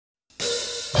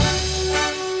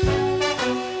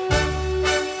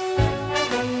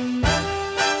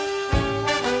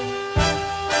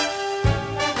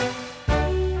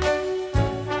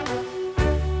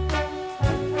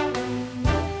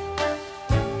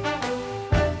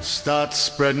start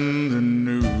spreading the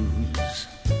news.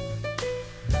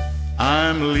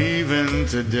 I'm leaving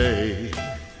today.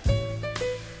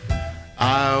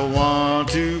 I want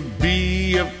to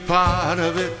be a part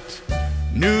of it.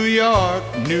 New York,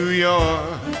 New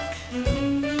York.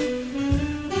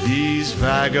 These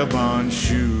vagabond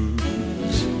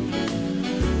shoes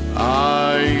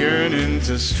are yearning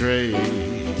to stray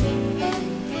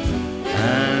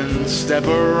and step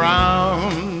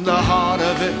around the heart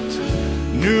of it.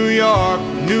 New York,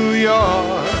 New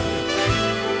York.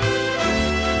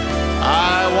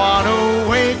 I want to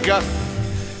wake up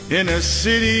in a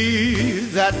city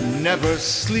that never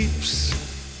sleeps,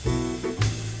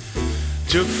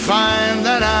 to find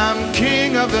that I'm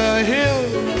king of the hill,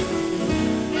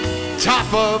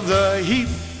 top of the heap.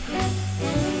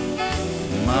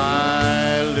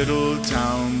 My little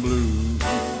town blues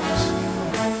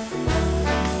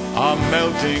are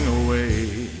melting away.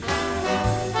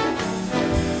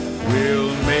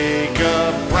 We'll make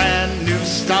a brand new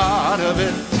start of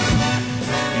it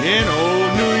in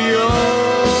old New York.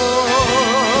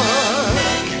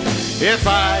 If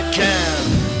I can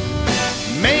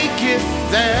make it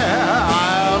there,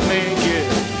 I'll make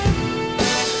it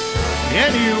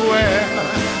anywhere.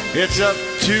 It's up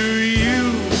to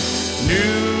you,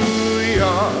 New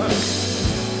York,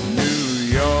 New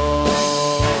York.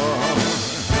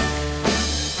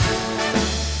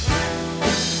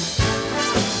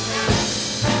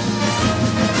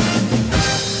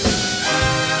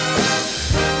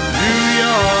 New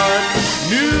York,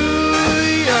 New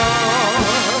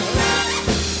York.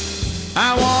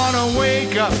 I want to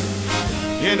wake up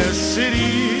in a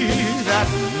city that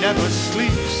never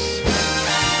sleeps,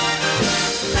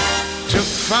 to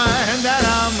find that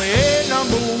I'm a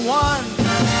number one,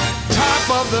 top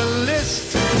of the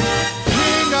list,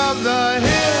 king of the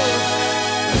hill,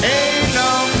 a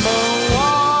number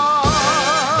one.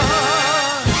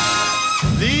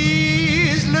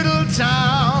 These little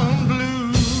town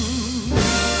blues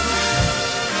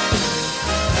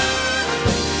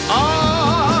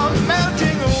are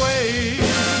melting away.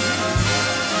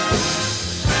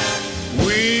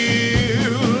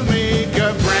 We'll make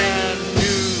a brand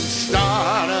new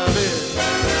start of it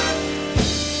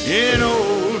in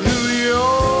old New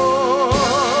York.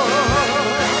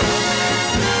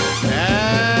 And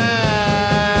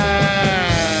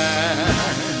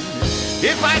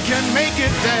if I can make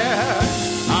it there,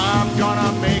 I'm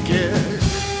gonna make it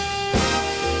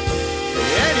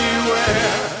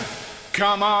anywhere.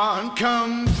 Come on,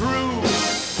 come through,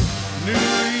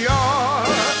 New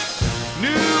York.